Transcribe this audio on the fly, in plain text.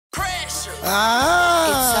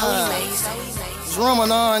It's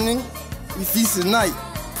Ramadan, nigga. We feast at night.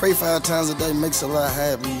 Pray 5 times a day, makes a lot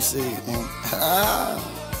happen, you see it, man.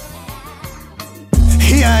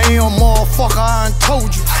 Here I am, motherfucker, I done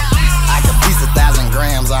told you. I can piece 1,000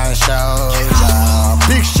 grams, I done showed ya.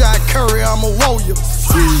 Big shot curry, I'm a warrior.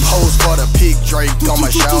 Pose for the pig Drake on my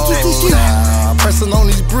shoulder. Pressing on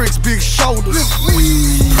these bricks, big shoulders.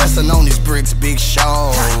 Pressing on these bricks, big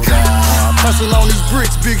shoulders. Pressing on these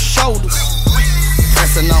bricks, big shoulders.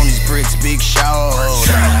 Pressing on these bricks, big shoulders.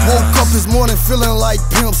 Woke up this morning feeling like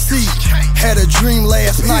Pimp C. Had a dream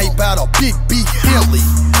last night about a big beat Bentley.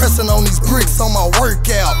 Pressing on these bricks on my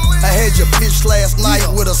workout. I had your bitch last night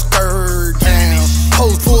with a skirt down.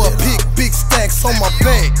 Pose for a pic, big stacks on my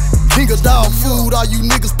back. King of dog food, all you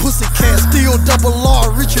niggas pussy cats. Still double R,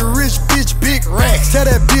 rich and rich bitch, big racks. Tell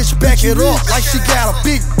that bitch back it up like she got a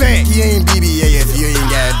big back. You ain't BBA if you ain't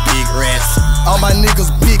got big rats. All my niggas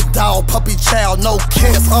big dog, puppy child, no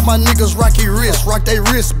cats. All my niggas rocky wrist, rock they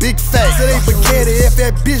wrist, big fat. It ain't spaghetti if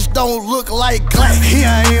that bitch don't look like glass. Here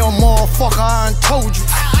I am, motherfucker, I done told you.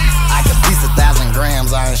 I can piece 1,000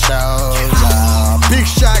 grams, I done showed ya. Big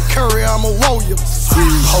shot curry, I'm a warrior.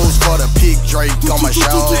 Pose for the pig Drake on my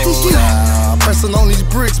shoulder. Pressing on these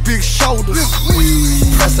bricks, big shoulders.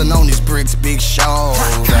 Pressing on these bricks, big shoulders.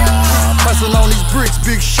 Pressing on these bricks,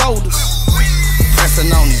 big shoulders.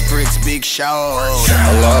 Pressing on these bricks, big shoulders.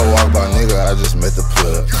 I love walk by nigga, I just met the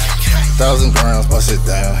plug. 1,000 grams, bust it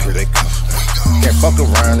down, here they come. Can't fuck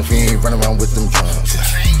around if you ain't running around with them drums.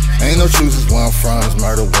 Ain't no choosers where I'm from, it's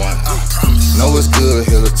murder one. Know it's good,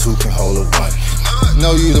 here the 2 can hold a 1.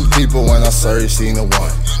 Know you them people when I serve, seen the 1.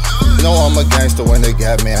 Know I'm a gangster when they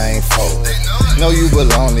got me, I ain't fold. Know you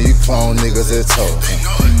belong to you clone niggas at toe.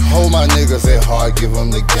 Hold my niggas at heart, give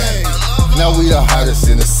them the game. Now we the hottest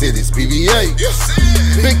in the cities, BBA.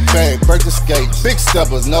 Big bang, break the skates, big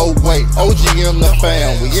steppers, no weight. OGM the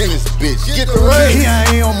fam, we in this bitch, get the rain. Here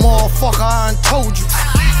I am, motherfucker, I done told you.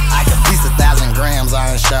 I can piece 1,000 grams,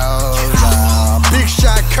 I done showed ya. Big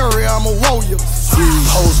shot curry, I'm a warrior.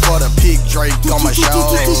 Pose for the pig Drake on my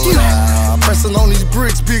shoulder. Pressing on these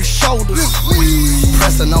bricks, big shoulders.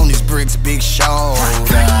 Pressing on these bricks, big shoulders.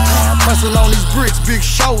 Pressing on these bricks, big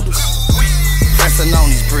shoulders. Pressing on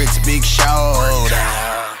these bricks, big shoulders.